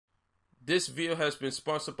This video has been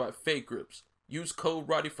sponsored by Fake Grips. Use code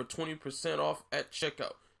Roddy for 20% off at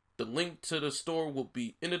checkout. The link to the store will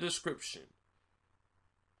be in the description.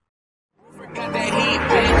 Got that heat,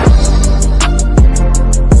 bitch.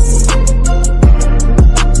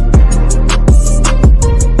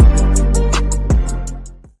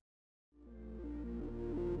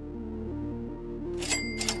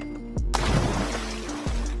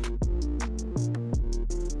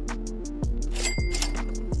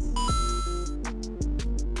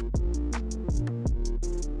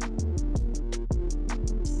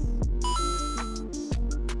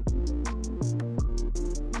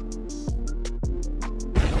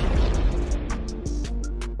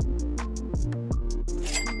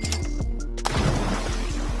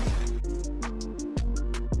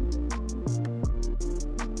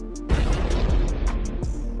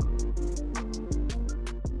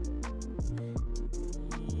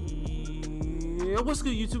 What's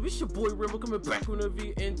good, YouTube? It's your boy Rimbo coming back with another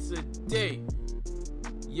video, and today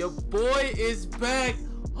your boy is back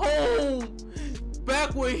home,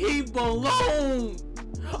 back where he belongs.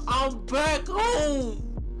 I'm back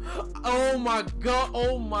home. Oh my god,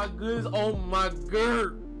 oh my goodness, oh my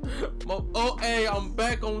god. Hey, I'm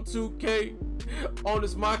back on 2K on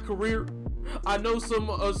this MyCareer. I know some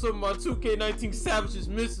of my 2K19 savages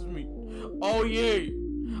misses me. Oh yeah,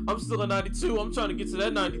 I'm still at 92. I'm trying to get to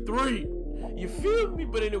that 93. You feel me?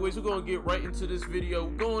 But anyways, we're gonna get right into this video.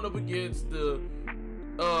 We're going up against the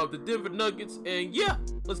Denver Nuggets, and yeah,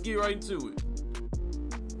 let's get right into it.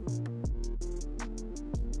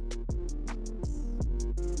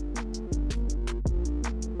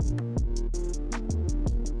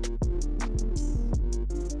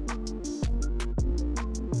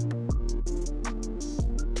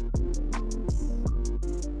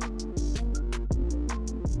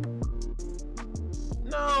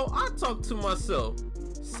 Now, I talked to myself.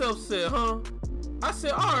 Self said, huh? I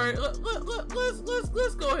said, all right,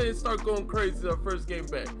 let's go ahead and start going crazy our first game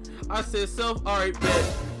back. I said, self, all right, bet.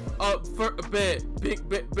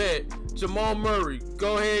 Jamal Murray,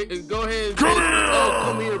 go ahead and come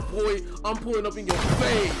here, boy. I'm pulling up in your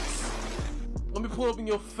face. Let me pull up in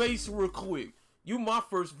your face real quick. You my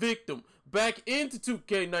first victim back into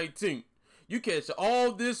 2K19. You catch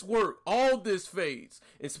all this work, all this phase.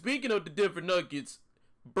 And speaking of the Denver Nuggets,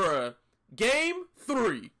 bruh, game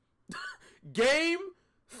 3. Game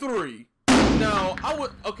 3. Now,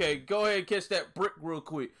 okay, go ahead and catch that brick real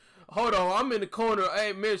quick. Hold on, I'm in the corner.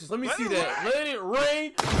 Hey, Mitch, let me see that. Let it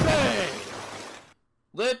rain. Bang.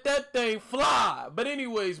 Let that thing fly. But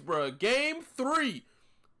anyways, bruh, game 3.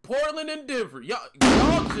 Portland and Denver. Y'all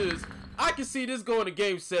just, I can see this going to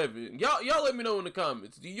game 7. Y'all let me know in the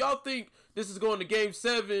comments. Do y'all think this is going to game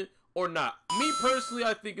 7 or not? Me personally,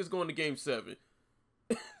 I think it's going to game 7.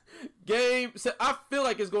 I feel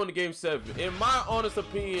like it's going to game 7. In my honest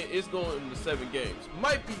opinion, it's going to 7 games.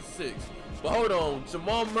 Might be 6. But hold on,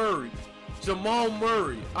 Jamal Murray.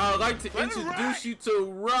 I'd like to introduce you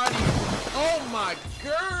to Roddy. Oh my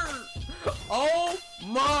god. Oh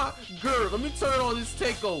my god. Let me turn on this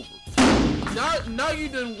takeover. Now you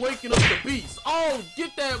done waking up the beast. Oh,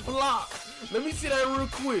 get that block. Let me see that real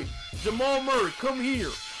quick. Jamal Murray, come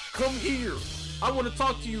here. Come here. I want to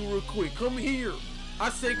talk to you real quick. Come here. I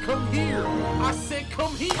said come here. I said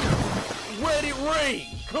come here. Let it rain.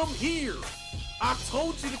 Come here. I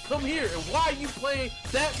told you to come here. And why are you playing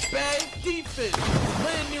that bad defense?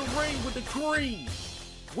 Letting it rain with the green.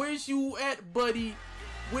 Where's you at, buddy?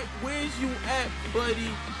 Where's you at, buddy?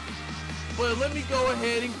 But let me go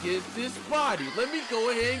ahead and get this body. Let me go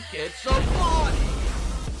ahead and catch some body.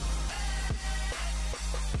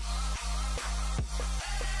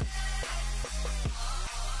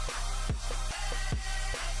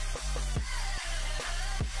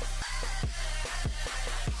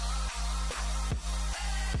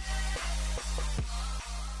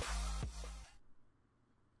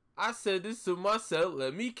 I said this to myself,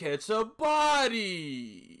 let me catch a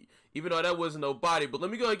body. Even though that wasn't no body, but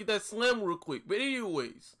let me go and get that slam real quick. But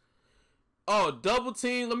anyways, oh, double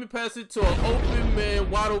team. Let me pass it to an open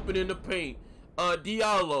man, wide open in the paint.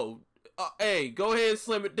 Diallo. Hey, go ahead and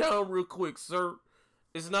slam it down real quick, sir.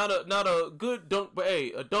 It's not a good dunk, but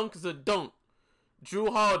hey, a dunk is a dunk.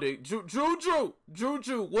 Drew Holiday. Drew.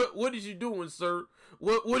 What is you doing, sir?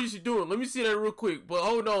 What is you doing? Let me see that real quick. But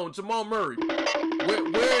hold on, Jamal Murray.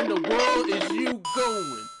 Where in the world is you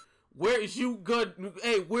going? Where is you going?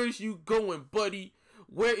 Hey, where's you going, buddy?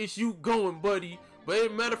 Where is you going, buddy? But as a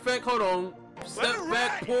matter of fact, hold on. Step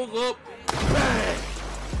back, pull up, bang.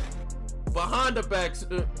 Behind the backs.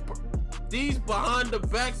 These behind the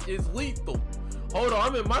backs is lethal. Hold on,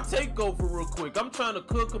 I'm in my takeover real quick. I'm trying to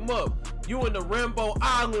cook him up. You in the Rambo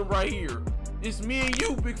Island right here. It's me and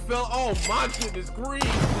you, big fella. Oh my goodness, green.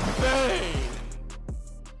 Bang.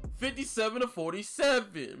 57 to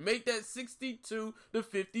 47. Make that 62 to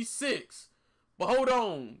 56. But hold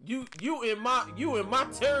on. You in my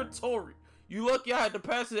territory. You lucky I had to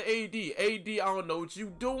pass it to AD. AD, I don't know what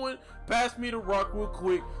you doing. Pass me the rock real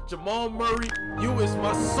quick. Jamal Murray, you is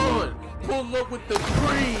my son. Pull up with the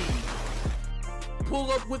green.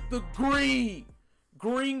 Pull up with the green.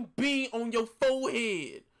 Green bean on your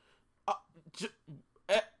forehead.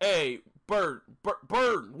 Hey, Bird,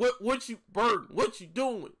 what you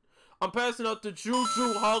doing? I'm passing out to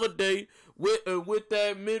Juju Holiday with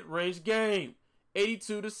that mid-range game.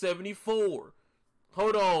 82 to 74.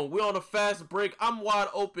 Hold on, we're on a fast break. I'm wide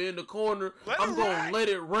open in the corner. I'm gonna let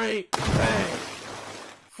it rain. Bang.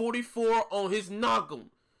 44 on his noggin.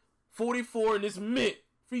 44 in his mid.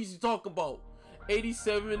 Freeze you talking about.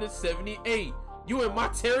 87 to 78. You in my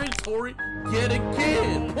territory yet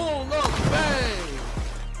again. Pull up, bang.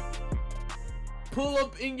 Pull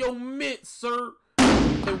up in your mid, sir.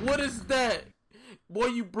 And what is that? Boy,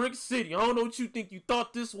 you Brick City. I don't know what you think you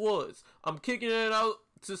thought this was. I'm kicking it out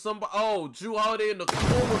to somebody. Oh, Drew Holiday in the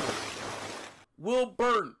corner. Will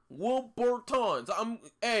Burtons.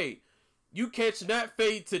 Hey, you catching that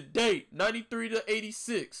fade today. 93 to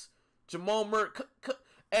 86. Jamal Murray.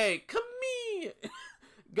 Hey, come here.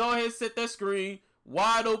 Go ahead, set that screen.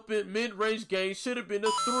 Wide open, mid-range game. Should have been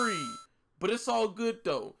a 3. But it's all good,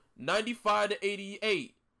 though. 95 to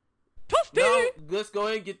 88. Now, let's go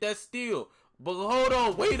ahead and get that steal. But hold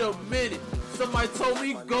on, wait a minute. Somebody told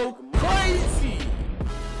me go crazy.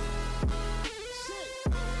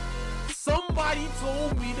 Somebody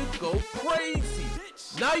told me to go crazy.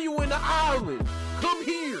 Now you in the island. Come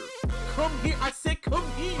here. Come here. I said come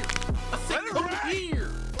here. I said come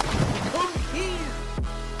here. Come here.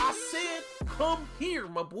 I said come here,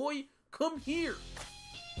 my boy. Come here.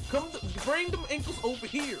 Bring them ankles over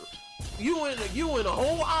here. You in a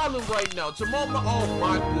whole island right now. Jamal, oh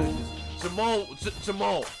my goodness. Jamal,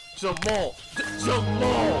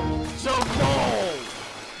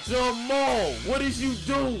 what is you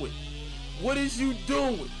doing? What is you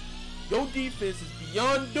doing? Your defense is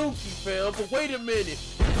beyond dookie, fam. But wait a minute.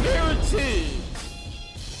 There it is.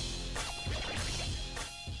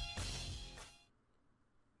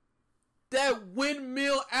 That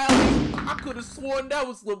windmill alley, I could have sworn that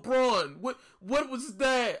was LeBron. What was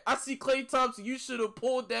that? I see Klay Thompson. You should have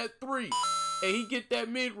pulled that 3. And he get that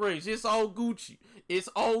mid-range. It's all Gucci. It's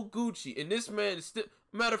all Gucci. And this man is still...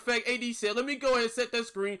 Matter of fact, AD said, let me go ahead and set that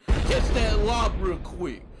screen. Catch that lob real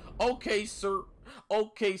quick. Okay, sir.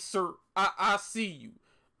 Okay, sir. I see you.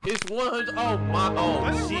 It's 100... Oh, my...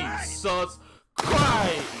 Oh, Jesus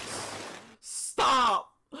Christ. Stop.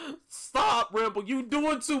 Stop, Rambo. You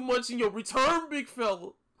doing too much in your return, big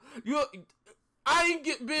fella. I ain't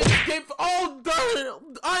been in this game for... Oh,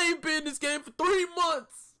 damn. I ain't been in this game for 3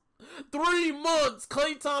 months. 3 months.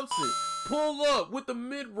 Klay Thompson, pull up with the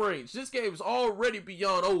mid-range. This game is already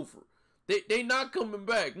beyond over. They not coming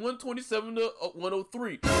back. 127 to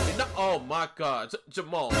 103. Oh my God.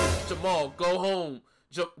 Jamal, go home.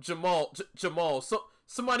 Jamal.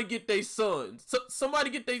 Somebody get their son.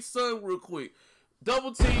 Somebody get their son real quick.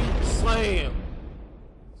 Double team, slam.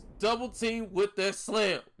 Double team with that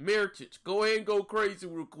slam. Miritich, go ahead and go crazy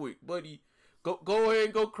real quick, buddy. Go ahead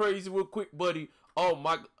and go crazy real quick, buddy. Oh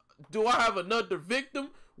my. Do I have another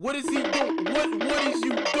victim? What is he doing? What is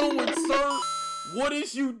you doing, sir? What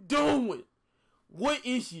is you doing? What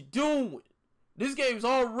is you doing? This game's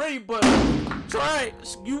already but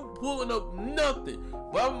trash. You pulling up nothing.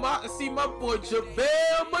 But I see my boy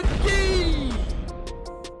JaVale McGee.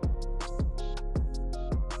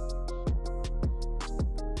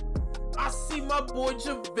 I see my boy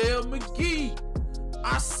JaVale McGee.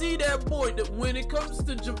 I see that boy. That when it comes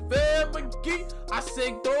to JaVale McGee, I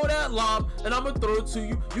say throw that lob and I'm gonna throw it to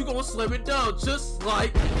you. You gonna slam it down just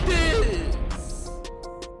like this.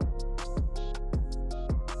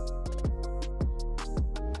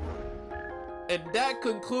 And that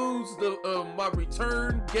concludes the my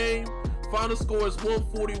return game. Final score is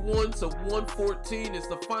 141 to 114. It's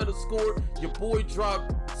the final score. Your boy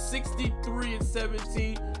dropped 63 and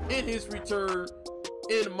 17 in his return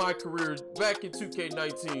in my career back in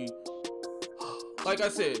 2K19. Like I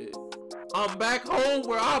said, I'm back home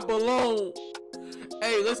where I belong.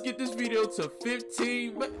 Hey, let's get this video to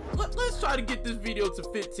 15. Let's try to get this video to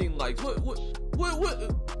 15 likes. What?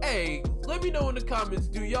 Hey, let me know in the comments.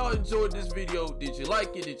 Do y'all enjoy this video? Did you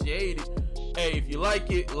like it? Did you hate it? Hey, if you like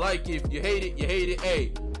it, like it. If you hate it, you hate it.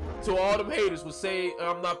 Hey, to all them haters will say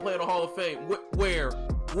I'm not playing a Hall of Fame. Where?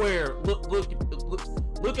 Look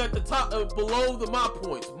Look at the top, below the my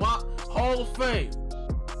points, my Hall of Fame.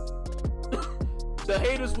 The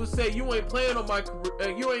haters would say you ain't playing on my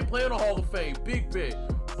career, you ain't playing on Hall of Fame, big bet.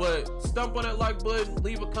 But stump on that like button,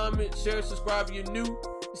 leave a comment, share, subscribe if you're new.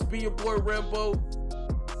 It's been your boy Rambo,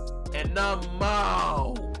 and I'm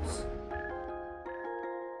out.